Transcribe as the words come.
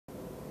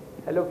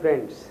Hello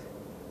friends,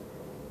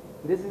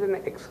 this is an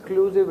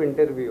exclusive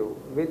interview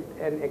with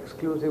an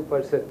exclusive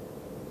person.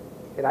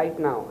 Right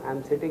now I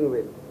am sitting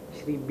with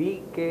Shri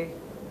B.K.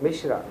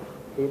 Mishra.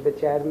 He is the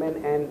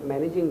chairman and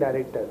managing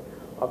director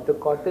of the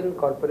Cotton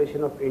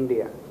Corporation of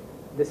India,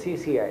 the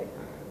CCI.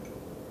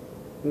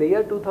 In the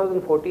year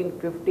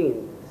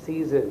 2014-15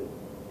 season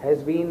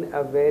has been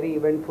a very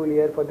eventful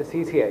year for the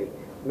CCI.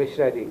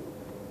 Mishra ji,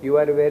 you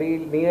are very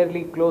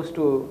nearly close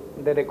to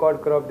the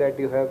record crop that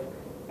you have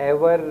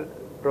ever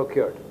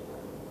procured.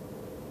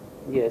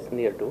 Yes,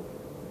 near to,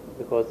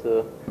 because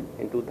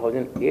in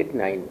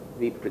 2008-9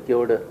 we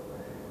procured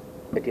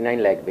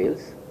 89 lakh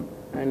bales,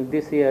 and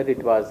this year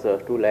it was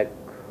 2 lakh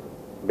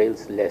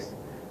bales less.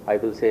 I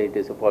will say it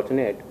is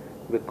fortunate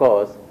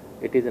because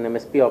it is an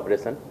MSP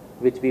operation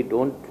which we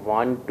don't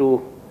want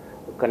to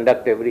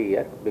conduct every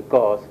year,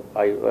 because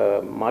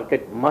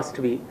market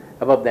must be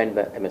above than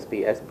the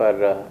MSP as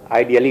per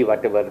ideally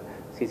whatever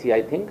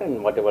CCI think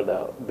and whatever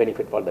the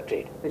benefit for the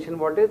trade.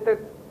 What is the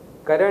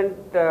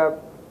current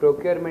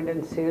procurement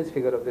and sales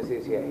figure of the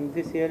CCI?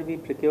 This year we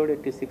procured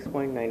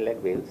 86.9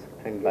 lakh bales,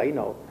 and by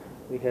now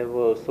we have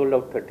sold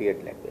out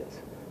 38 lakh bales.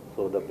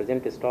 So the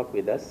present stock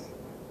with us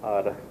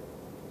are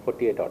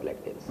 48 odd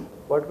lakh bales.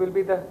 What will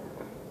be the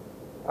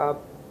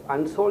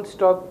unsold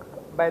stock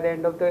by the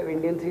end of the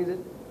Indian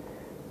season?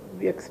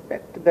 We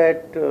expect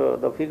that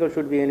the figure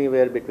should be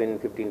anywhere between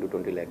 15 to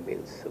 20 lakh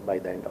bales by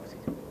the end of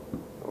season.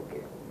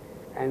 Okay.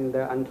 And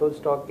the unsold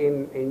stock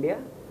in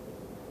India?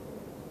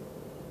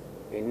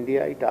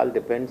 India, it all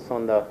depends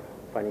on the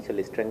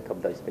financial strength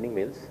of the spinning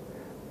mills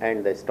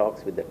and the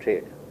stocks with the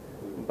trade.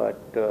 But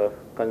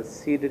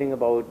considering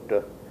about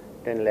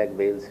 10 lakh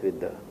bales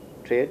with the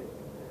trade,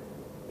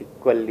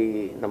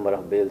 equally number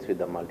of bales with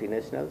the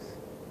multinationals,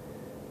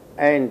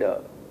 and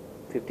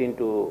 15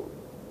 to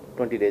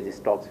 20 days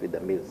stocks with the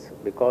mills,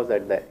 because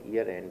at the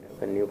year end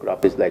when new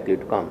crop is likely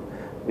to come,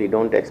 we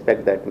don't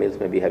expect that mills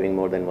may be having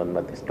more than 1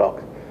 month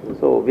stock.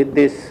 So with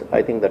this,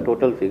 I think the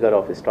total figure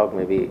of stock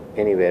may be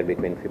anywhere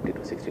between 50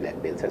 to 60 lakh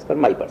bales as per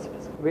my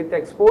perception. With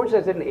exports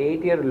as an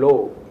 8-year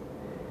low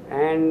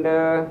and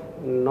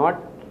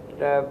not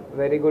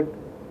very good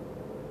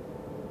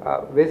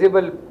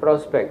visible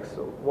prospects,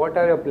 what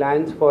are your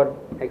plans for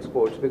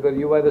exports? Because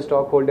you are the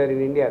stockholder in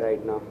India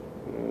right now.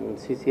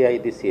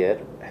 CCI this year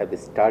have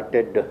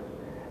started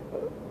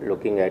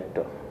looking at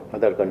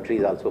other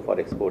countries also for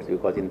exports,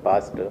 because in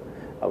past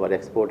our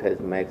export has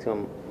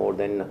maximum more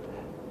than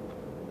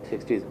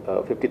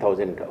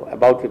 50,000,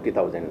 about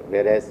 50,000,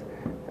 whereas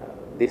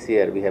this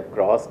year we have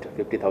crossed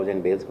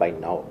 50,000 bales by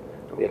now.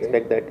 Okay. We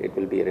expect that it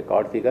will be a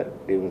record figure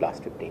during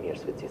last 15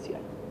 years with CCI.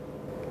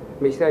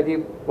 Mishra ji,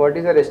 what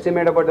is your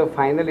estimate about the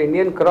final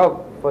Indian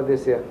crop for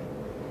this year?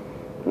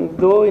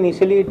 Though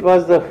initially it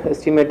was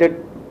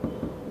estimated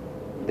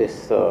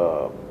this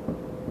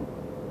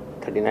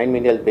 39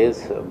 million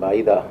bales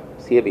by the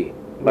CAB,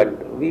 but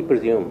we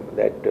presume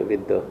that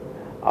with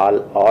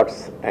all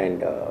odds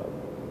and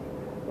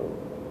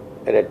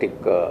erratic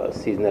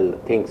seasonal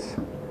things,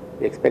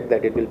 we expect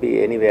that it will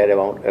be anywhere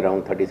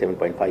around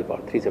 37.5 or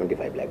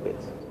 375 lakh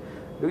bales.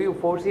 Do you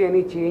foresee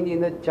any change in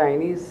the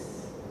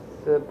Chinese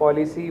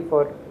policy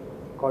for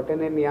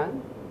cotton and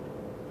yarn?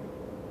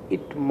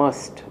 It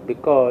must,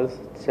 because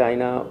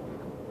China,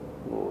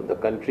 the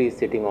country is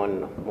sitting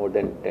on more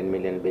than 10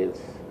 million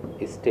bales,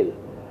 is still,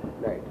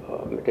 right.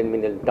 10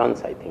 million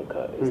tons I think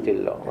is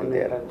still on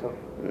their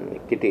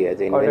kitty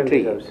as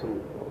inventory.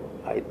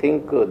 I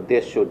think they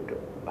should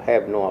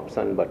have no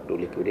option but to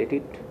liquidate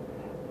it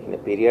in a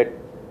period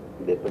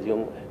they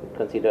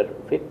consider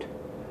fit,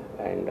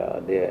 and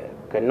they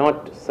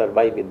cannot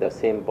survive with the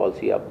same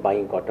policy of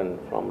buying cotton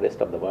from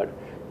rest of the world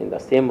in the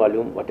same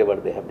volume whatever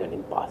they have done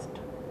in past.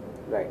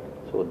 Right.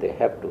 So they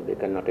have to, they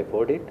cannot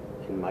afford it.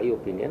 In my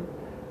opinion,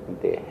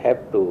 they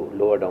have to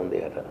lower down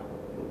their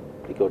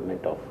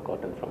procurement of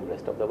cotton from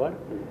rest of the world,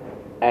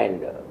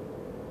 and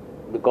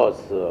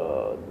because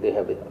they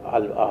have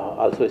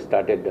also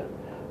started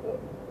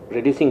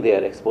reducing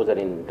their exposure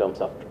in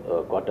terms of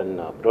cotton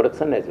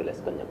production as well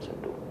as consumption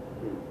too.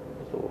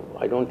 So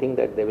I don't think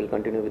that they will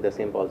continue with the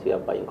same policy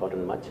of buying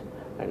cotton much,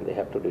 and they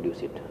have to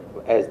reduce it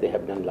as they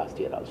have done last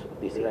year also,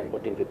 this year,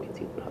 14-15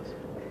 season also.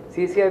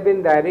 CCI have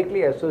been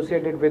directly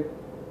associated with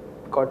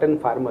cotton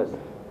farmers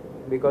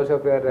because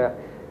of your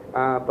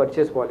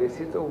purchase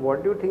policy. So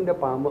what do you think the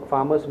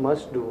farmers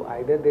must do?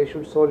 Either they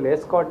should sow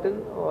less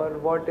cotton, or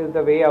what is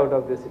the way out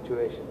of this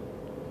situation?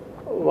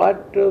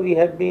 What we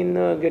have been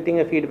getting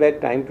a feedback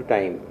time to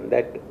time,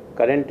 that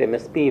current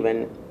MSP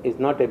even is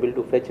not able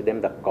to fetch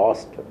them the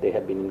cost they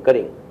have been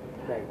incurring.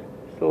 Right.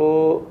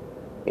 So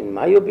in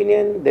my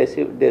opinion, they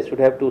should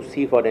have to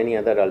see for any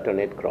other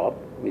alternate crop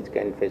which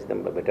can fetch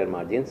them better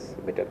margins,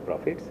 better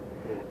profits,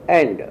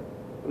 and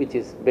which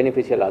is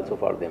beneficial also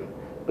for them,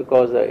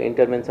 because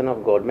intervention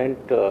of government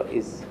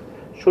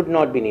should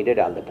not be needed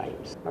all the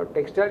times. Now,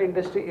 textile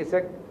industry is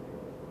a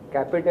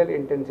capital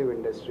intensive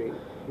industry.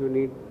 You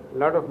need a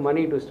lot of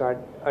money to start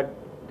a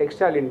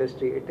textile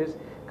industry. It is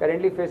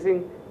currently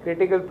facing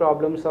critical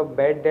problems of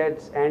bad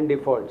debts and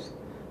defaults.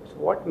 So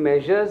what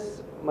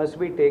measures must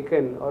be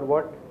taken or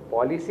what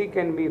policy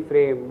can be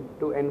framed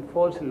to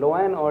enforce law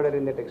and order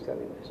in the textile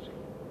industry?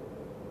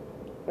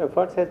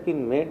 Efforts has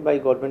been made by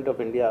Government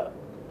of India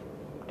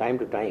time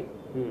to time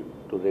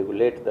to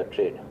regulate the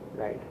trade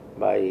Right.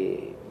 by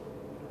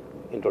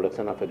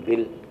introduction of a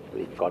bill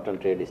with cotton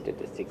trade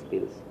statistics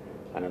bills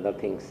and other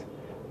things.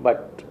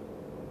 But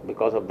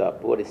because of the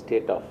poor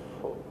state of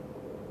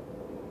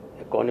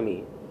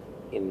economy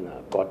in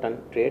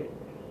cotton trade,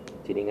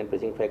 spinning and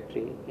pressing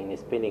factory, in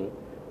spinning,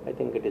 I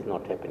think it is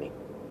not happening.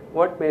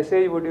 What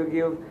message would you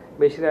give,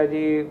 Mishra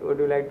ji, would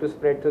you like to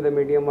spread to the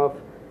medium of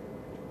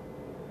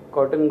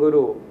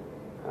COTTONGURU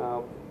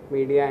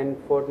media and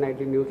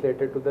fortnightly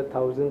newsletter to the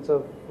thousands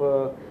of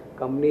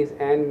companies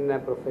and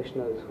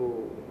professionals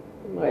who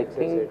I access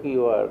think it?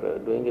 you are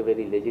doing a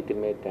very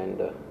legitimate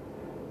and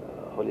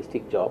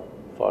holistic job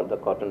for the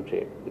cotton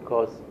trade,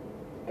 because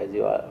as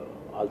you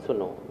also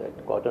know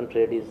that cotton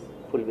trade is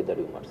full with the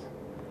rumors.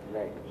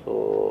 Right.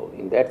 So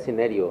in that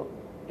scenario,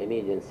 any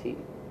agency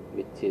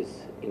which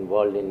is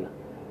involved in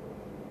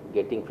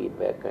getting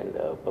feedback and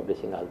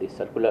publishing all these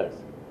circulars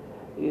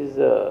is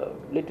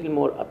little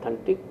more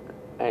authentic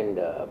and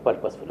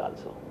purposeful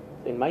also.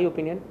 So in my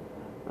opinion,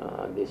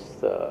 this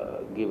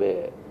give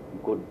a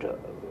good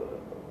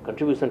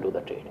contribution to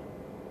the trade.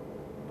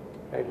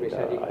 Right,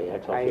 Mishra ji. I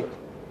had some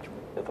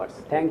efforts.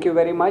 Thank you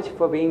very much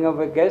for being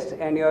our guest,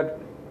 and your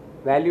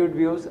valued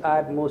views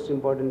are most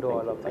important to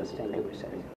all of us. Thank you, Mishra ji.